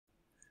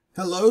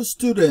Hello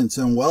students,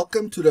 and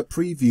welcome to the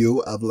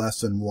preview of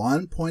lesson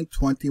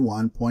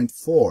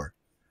 1.21.4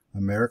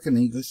 American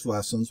English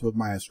Lessons with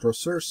Maestro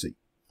Sersea.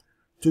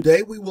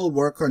 Today we will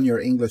work on your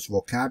English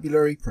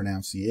vocabulary,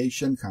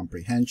 pronunciation,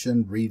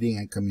 comprehension, reading,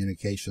 and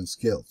communication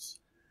skills.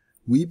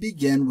 We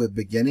begin with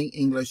Beginning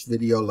English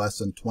Video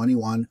Lesson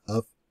 21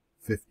 of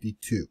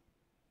 52.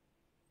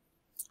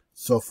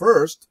 So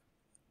first,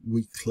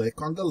 we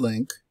click on the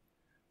link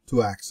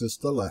to access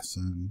the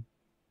lesson.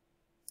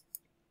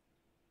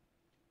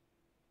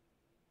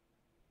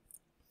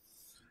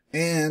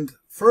 And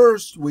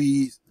first,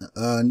 we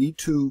need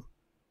to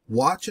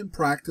watch and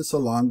practice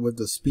along with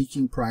the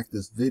speaking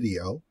practice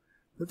video.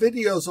 The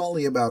video is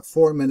only about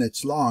 4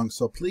 minutes long,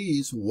 so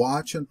please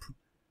watch and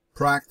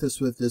practice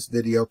with this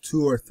video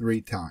 2 or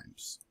 3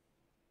 times.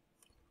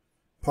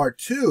 Part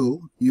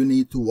 2, you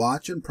need to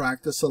watch and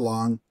practice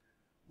along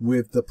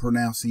with the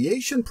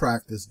pronunciation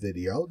practice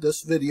video.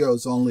 This video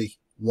is only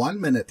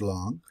 1 minute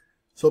long,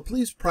 so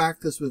please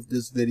practice with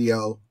this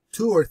video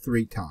 2 or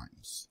 3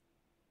 times.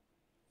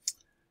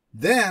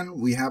 Then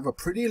we have a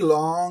pretty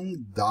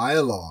long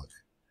dialogue.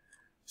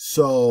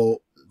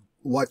 So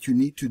what you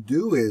need to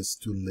do is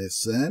to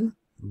listen,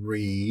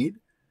 read,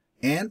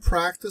 and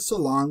practice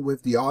along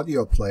with the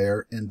audio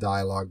player and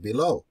dialogue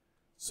below.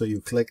 So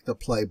you click the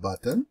play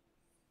button.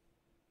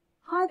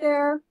 Hi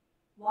there.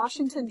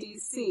 Washington,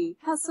 D.C.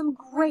 has some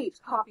great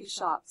coffee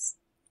shops.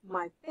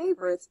 My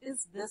favorite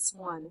is this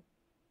one,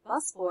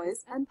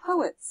 Busboys and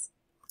Poets.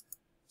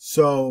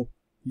 So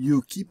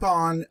you keep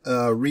on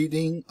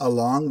reading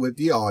along with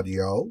the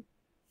audio.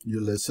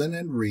 You listen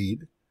and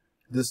read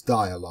this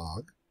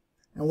dialogue.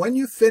 And when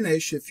you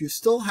finish, if you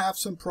still have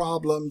some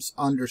problems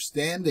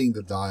understanding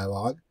the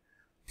dialogue,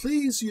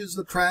 please use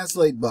the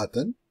translate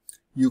button.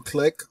 You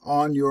click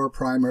on your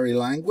primary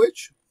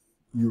language.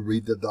 You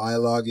read the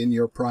dialogue in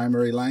your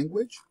primary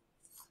language.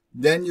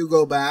 Then you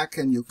go back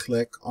and you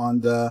click on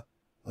the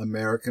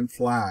American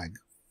flag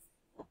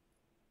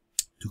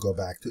to go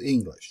back to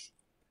English.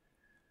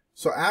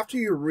 So after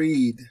you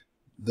read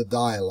the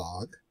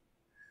dialogue,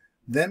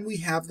 then we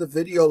have the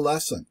video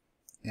lesson.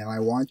 And I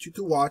want you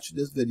to watch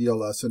this video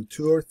lesson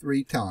 2 or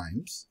 3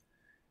 times.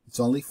 It's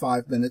only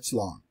 5 minutes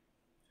long.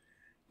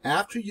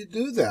 After you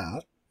do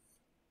that,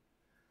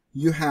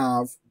 you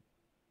have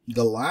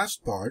the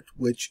last part,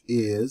 which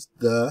is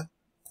the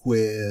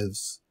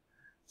quiz.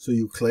 So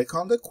you click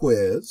on the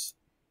quiz.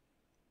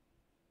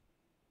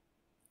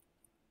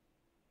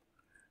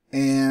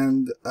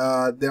 And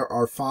there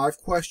are 5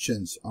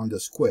 questions on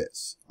this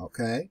quiz,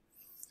 okay?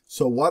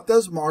 So what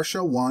does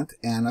Marcia want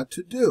Anna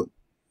to do?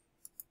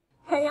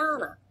 Hey,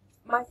 Anna,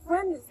 my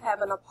friend is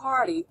having a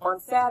party on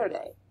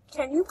Saturday.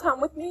 Can you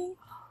come with me?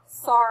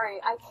 Sorry,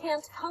 I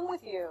can't come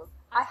with you.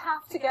 I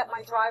have to get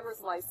my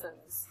driver's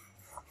license.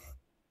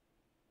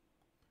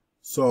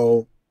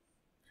 So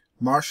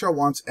Marcia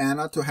wants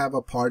Anna to have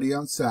a party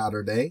on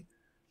Saturday.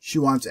 She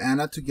wants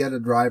Anna to get a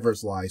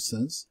driver's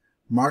license.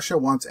 Marcia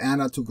wants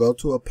Anna to go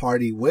to a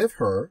party with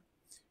her.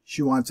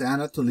 She wants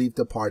Anna to leave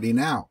the party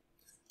now.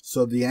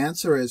 So the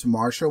answer is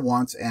Marcia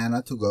wants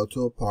Anna to go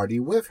to a party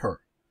with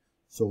her.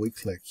 So we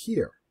click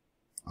here.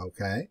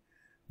 Okay.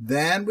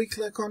 Then we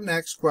click on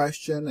next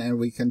question and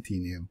we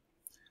continue.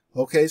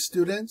 Okay,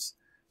 students.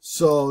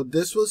 So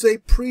this was a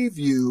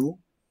preview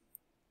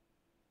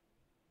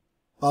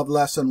of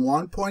lesson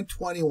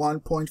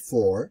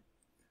 1.21.4.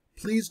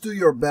 Please do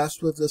your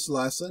best with this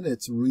lesson.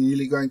 It's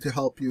really going to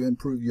help you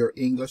improve your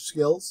English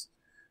skills.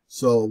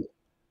 So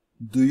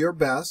do your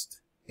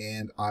best,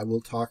 and I will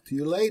talk to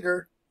you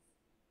later.